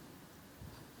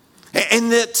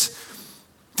 And that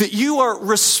you are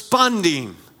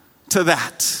responding to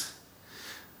that.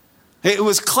 It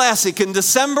was classic. In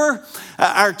December,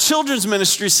 our children's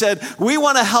ministry said, we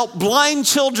want to help blind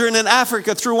children in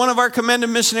Africa through one of our commended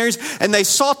missionaries, and they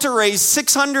sought to raise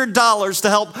 $600 to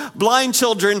help blind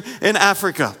children in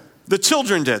Africa. The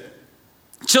children did.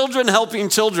 Children helping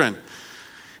children.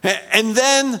 And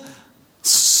then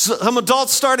some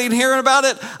adults started hearing about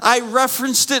it. I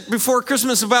referenced it before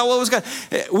Christmas about what was going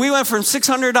on. We went from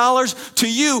 $600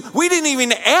 to you. We didn't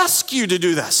even ask you to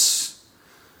do this.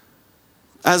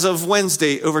 As of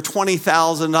Wednesday, over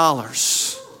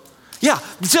 $20,000. Yeah,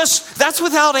 that's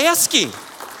without asking.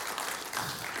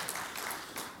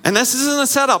 And this isn't a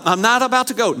setup. I'm not about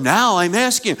to go, now I'm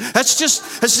asking. That's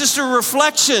just a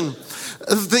reflection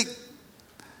of that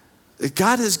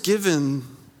God has given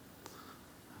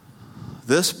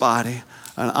this body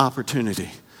an opportunity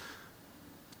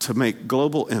to make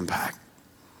global impact.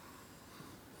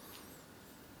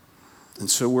 And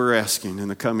so we're asking in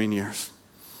the coming years,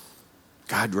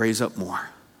 God, raise up more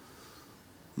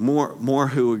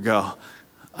who would go,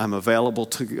 I'm available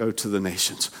to go to the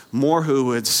nations. More who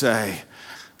would say,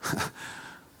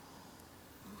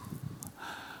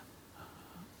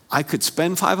 I could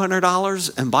spend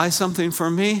 $500 and buy something for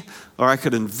me, or I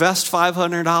could invest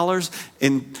 $500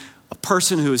 in a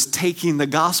person who is taking the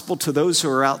gospel to those who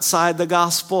are outside the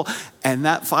gospel, and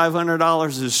that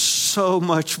 $500 is so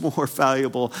much more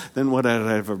valuable than what I'd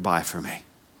ever buy for me.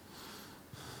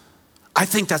 I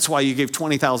think that's why you gave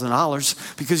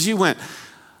 $20,000, because you went,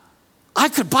 I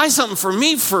could buy something for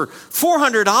me for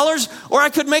 $400, or I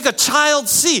could make a child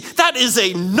see. That is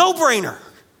a no-brainer.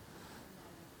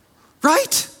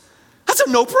 Right? That's a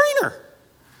no-brainer.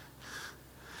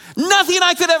 Nothing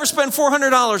I could ever spend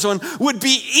 $400 on would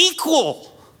be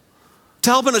equal to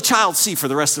helping a child see for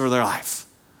the rest of their life.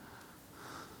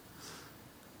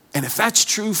 And if that's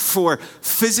true for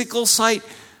physical sight,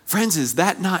 friends, is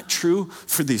that not true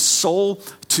for the soul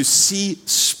to see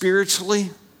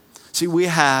spiritually? See, we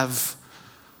have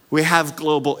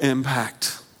global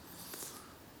impact.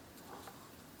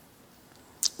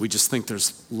 We just think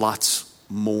there's lots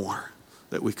more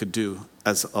that we could do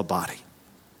as a body.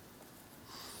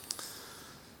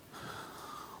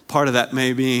 Part of that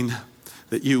may mean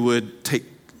that you would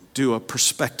do a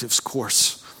perspectives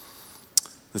course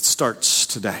that starts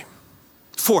today.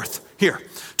 Fourth, here,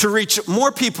 to reach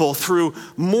more people through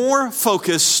more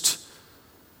focused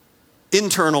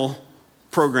internal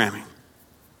programming.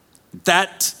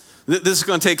 This is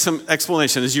going to take some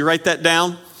explanation. As you write that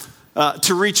down,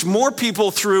 to reach more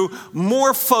people through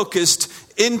more focused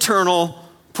internal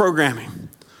programming.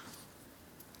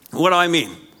 What do I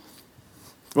mean?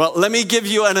 Well, let me give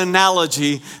you an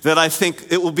analogy that I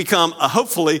think it will become,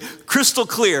 hopefully, crystal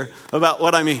clear about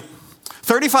what I mean.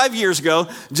 35 years ago,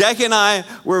 Jackie and I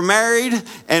were married,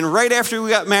 and right after we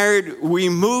got married, we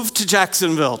moved to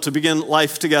Jacksonville to begin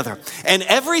life together. And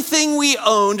everything we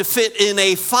owned fit in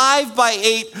a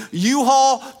 5x8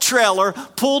 U-Haul trailer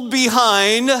pulled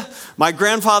behind my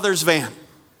grandfather's van.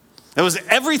 It was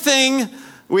everything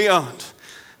we owned.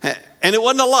 And it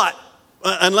wasn't a lot,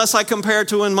 unless I compare it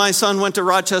to when my son went to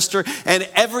Rochester, and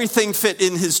everything fit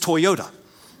in his Toyota.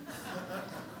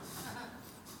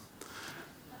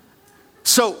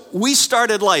 So we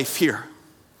started life here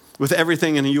with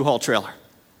everything in a U-Haul trailer.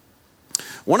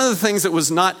 One of the things that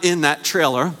was not in that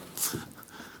trailer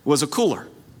was a cooler.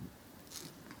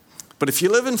 But if you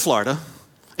live in Florida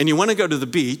and you want to go to the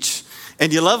beach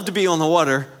and you love to be on the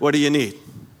water, what do you need?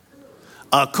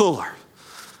 A cooler.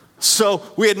 So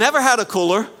we had never had a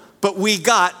cooler, but we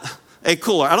got a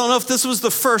cooler. I don't know if this was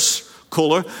the first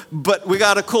cooler, but we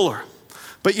got a cooler.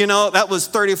 But you know, that was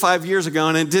 35 years ago,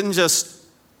 and it didn't just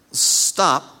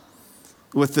stop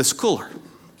with this cooler.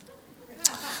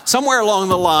 Somewhere along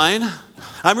the line,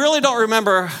 I really don't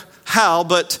remember how,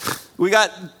 but we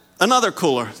got another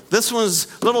cooler. This one's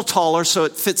a little taller, so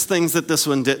it fits things that this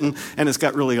one didn't, and it's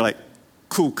got really like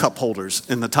cool cup holders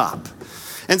in the top.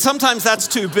 And sometimes that's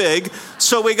too big,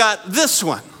 so we got this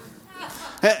one.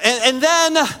 And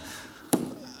then,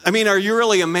 I mean, are you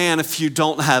really a man if you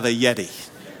don't have a Yeti?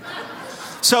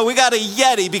 So we got a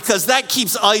Yeti because that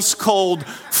keeps ice cold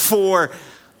for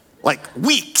like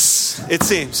weeks, it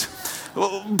seems.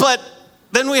 But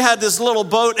then we had this little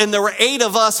boat and there were 8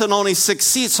 of us and only 6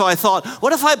 seats. So I thought,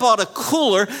 what if I bought a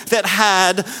cooler that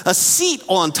had a seat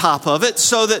on top of it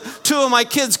so that 2 of my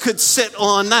kids could sit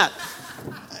on that?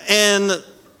 And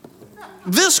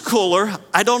this cooler,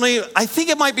 I think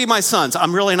it might be my son's.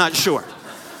 I'm really not sure.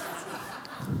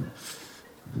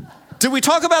 Did we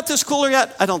talk about this cooler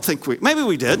yet? I don't think maybe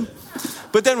we did.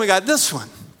 But then we got this one.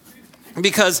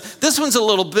 Because this one's a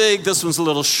little big, this one's a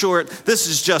little short, this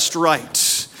is just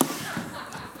right.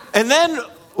 And then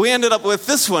we ended up with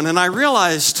this one, and I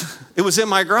realized it was in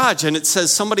my garage, and it says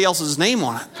somebody else's name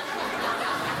on it.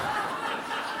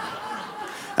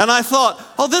 And I thought,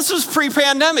 oh, this was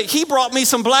pre-pandemic. He brought me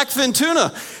some blackfin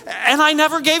tuna, and I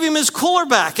never gave him his cooler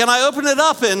back. And I opened it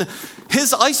up, and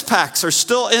his ice packs are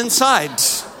still inside.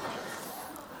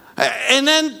 And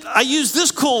then I use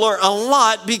this cooler a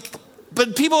lot,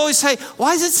 but people always say,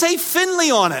 why does it say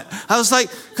Finley on it? I was like,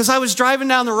 because I was driving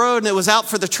down the road, and it was out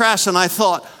for the trash, and I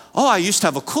thought, oh, I used to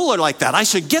have a cooler like that. I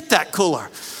should get that cooler.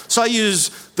 So I use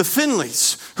the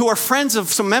Finleys, who are friends of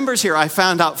some members here I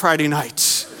found out Friday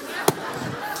night.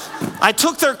 I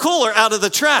took their cooler out of the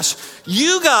trash.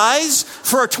 You guys,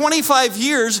 for 25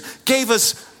 years, gave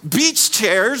us beach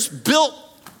chairs built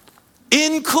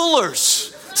in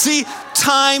coolers. See,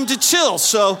 time to chill.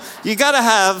 So you got to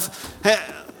have...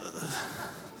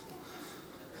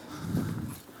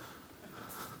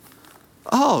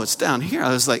 Oh, it's down here.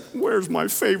 I was like, where's my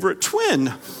favorite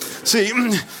twin? See,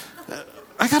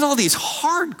 I got all these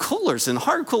hard coolers, and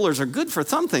hard coolers are good for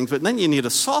some things, but then you need a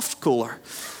soft cooler.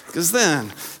 Because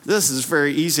then, this is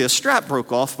very easy. A strap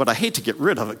broke off, but I hate to get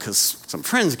rid of it because some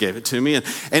friends gave it to me.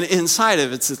 And inside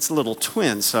of it's a little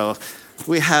twin. So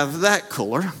we have that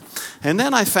cooler. And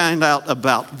then I found out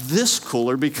about this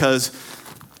cooler because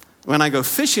when I go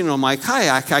fishing on my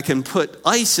kayak, I can put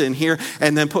ice in here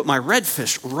and then put my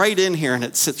redfish right in here, and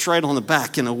it sits right on the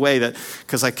back in a way that,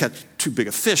 because I catch too big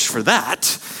a fish for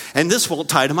that, and this won't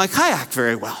tie to my kayak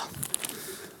very well.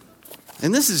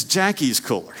 And this is Jackie's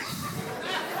cooler.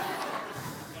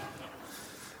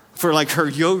 For like her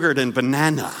yogurt and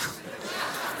banana.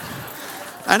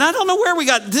 And I don't know where we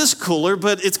got this cooler,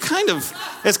 but it's kind of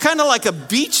like a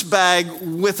beach bag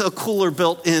with a cooler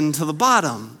built into the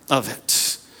bottom of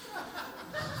it.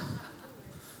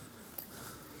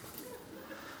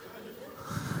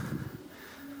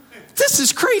 This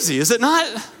is crazy, is it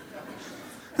not?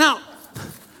 Now,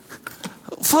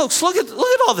 folks, look at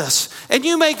all this. And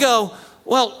you may go,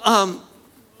 well,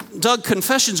 Doug,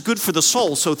 confession's good for the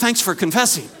soul, so thanks for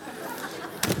confessing.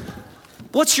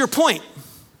 What's your point?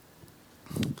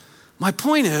 My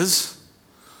point is,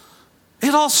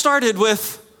 it all started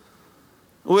with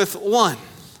one.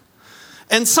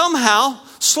 And somehow,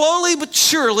 slowly but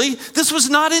surely, this was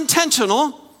not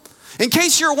intentional. In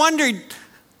case you're wondering,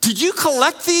 did you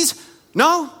collect these?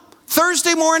 No.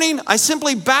 Thursday morning, I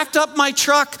simply backed up my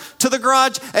truck to the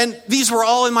garage, and these were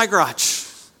all in my garage.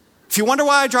 If you wonder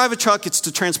why I drive a truck, it's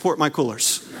to transport my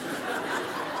coolers.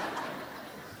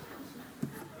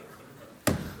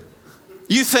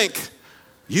 You think,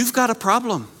 you've got a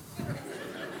problem.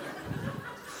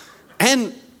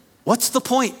 And what's the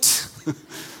point?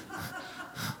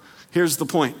 Here's the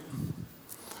point.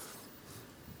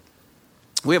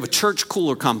 We have a church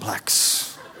cooler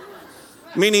complex.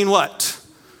 Meaning what?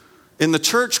 In the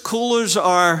church, coolers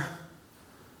are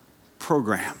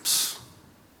programs.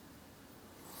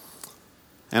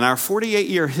 And our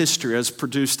 48-year history has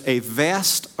produced a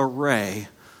vast array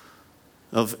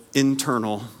of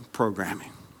internal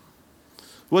programming.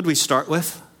 What did we start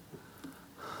with?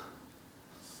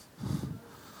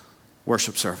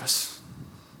 Worship service.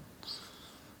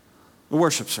 A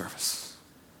worship service.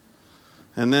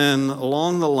 And then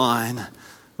along the line,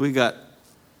 we got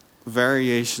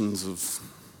variations of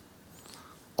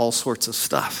all sorts of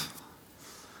stuff.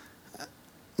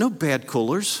 No bad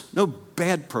coolers, no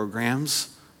bad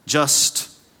programs,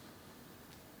 just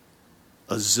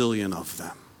a zillion of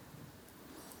them.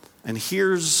 And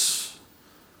here's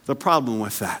the problem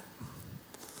with that.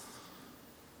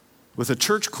 With a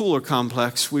church cooler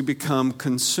complex, we become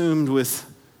consumed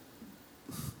with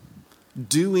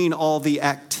doing all the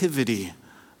activity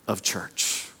of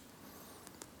church.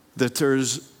 that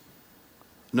there's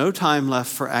no time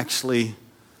left for actually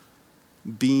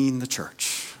being the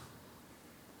church.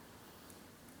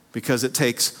 Because it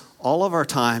takes all of our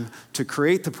time to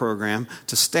create the program,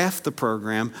 to staff the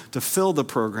program, to fill the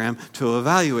program, to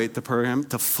evaluate the program,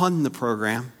 to fund the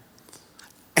program.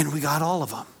 And we got all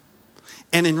of them.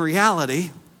 And in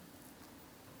reality,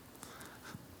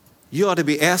 you ought to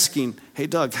be asking, hey,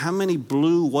 Doug, how many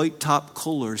blue white top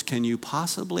coolers can you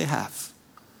possibly have?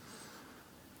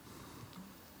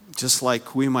 Just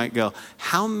like we might go,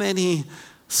 how many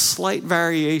slight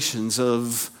variations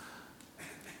of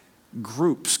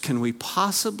groups can we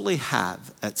possibly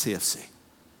have at CFC?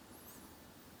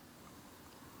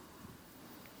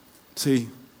 See,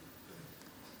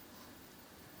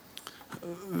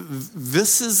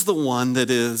 this is the one that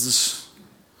is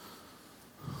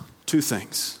two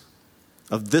things.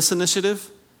 Of this initiative,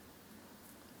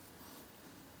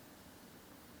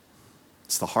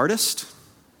 it's the hardest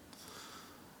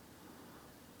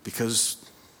because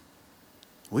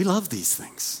we love these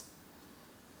things.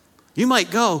 You might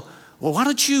go, well, why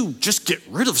don't you just get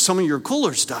rid of some of your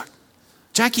coolers, Doug?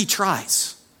 Jackie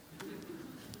tries.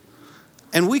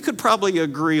 And we could probably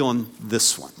agree on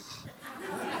this one.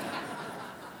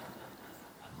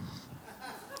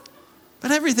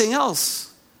 But everything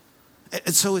else,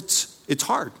 and so it's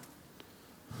hard.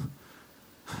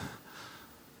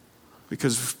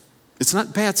 Because it's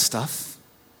not bad stuff.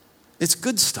 It's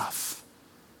good stuff.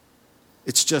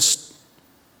 It's just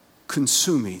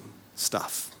consuming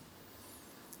stuff.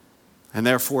 And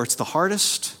therefore, it's the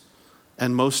hardest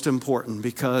and most important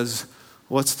because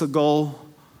what's the goal?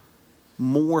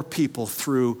 More people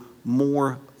through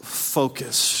more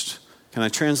focused. Can I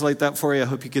translate that for you? I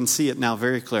hope you can see it now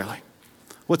very clearly.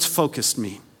 What's focused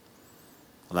mean?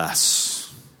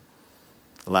 Less.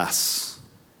 Less.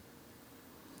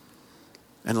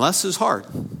 And less is hard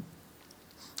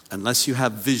unless you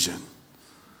have vision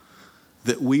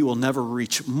that we will never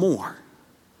reach more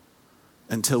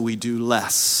until we do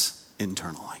less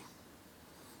internally.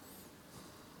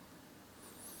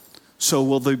 So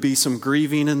will there be some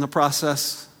grieving in the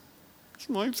process? It's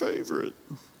my favorite.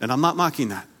 And I'm not mocking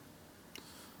that.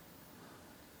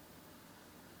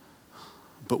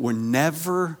 But we're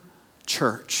never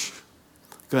church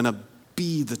going to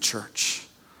be the church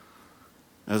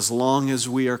as long as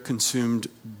we are consumed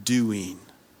doing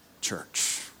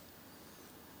church.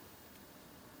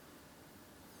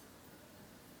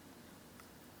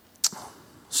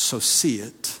 So see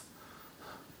it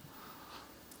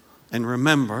and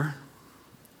remember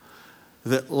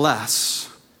that less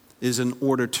is in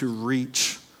order to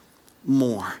reach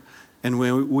more. And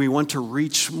we want to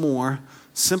reach more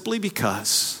simply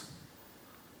because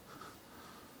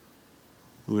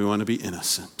we want to be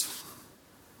innocent.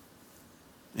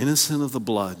 Innocent of the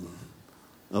blood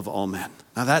of all men.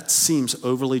 Now that seems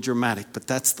overly dramatic, but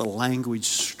that's the language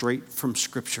straight from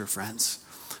Scripture, friends.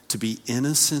 To be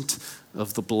innocent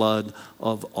of the blood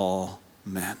of all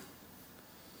men.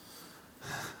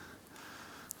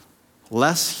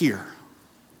 Less here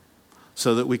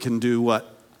so that we can do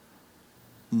what?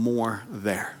 More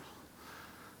there.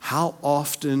 How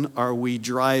often are we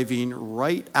driving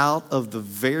right out of the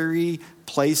very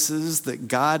places that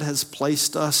God has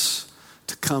placed us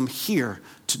to come here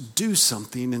to do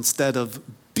something instead of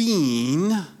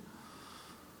being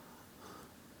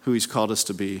who He's called us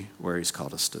to be, where He's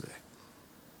called us to be?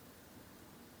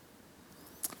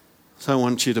 So I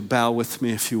want you to bow with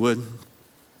me, if you would.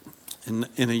 In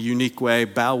a unique way,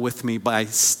 bow with me by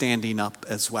standing up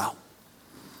as well.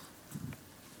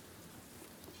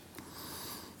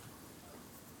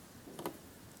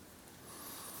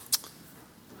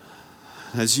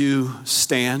 As you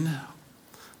stand,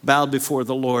 bowed before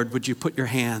the Lord, would you put your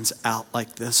hands out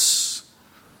like this?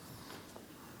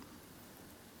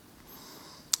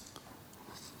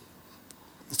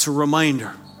 It's a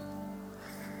reminder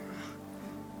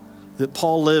that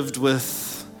Paul lived with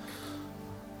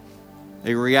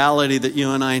a reality that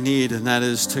you and I need, and that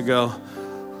is to go,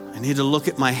 I need to look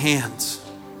at my hands.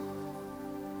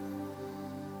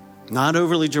 Not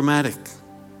overly dramatic,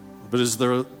 but is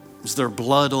there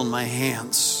blood on my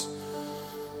hands?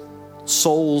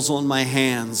 Souls on my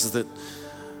hands that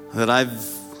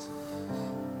I've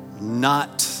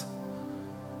not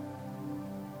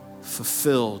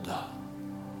fulfilled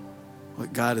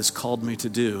what God has called me to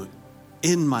do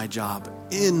in my job,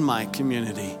 in my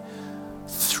community,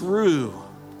 through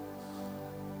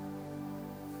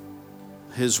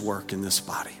His work in this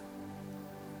body.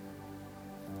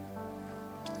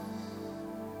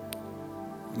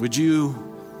 Would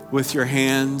you, with your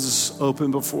hands open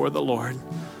before the Lord,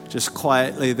 just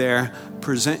quietly there,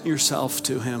 present yourself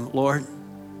to Him? Lord,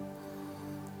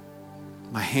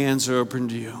 My hands are open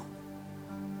to you,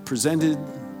 presented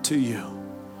to you.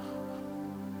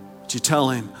 Would you tell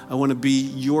him, I want to be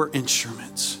your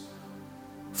instruments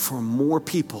for more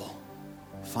people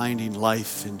finding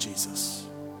life in Jesus.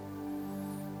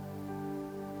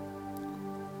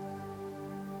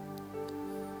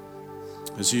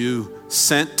 As you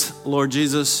sent, Lord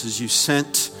Jesus, as you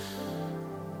sent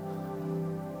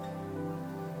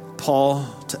Paul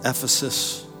to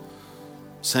Ephesus,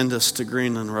 send us to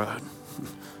Greenland Road,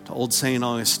 to Old St.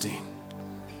 Augustine,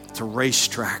 to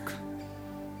Racetrack.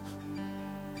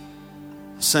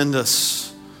 Send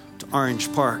us to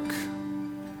Orange Park,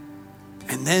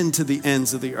 and then to the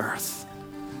ends of the earth,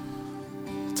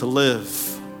 to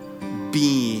live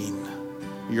being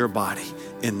your body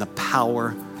in the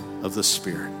power of the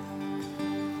Spirit.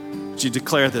 Would you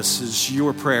declare this as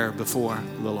your prayer before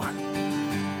the Lord?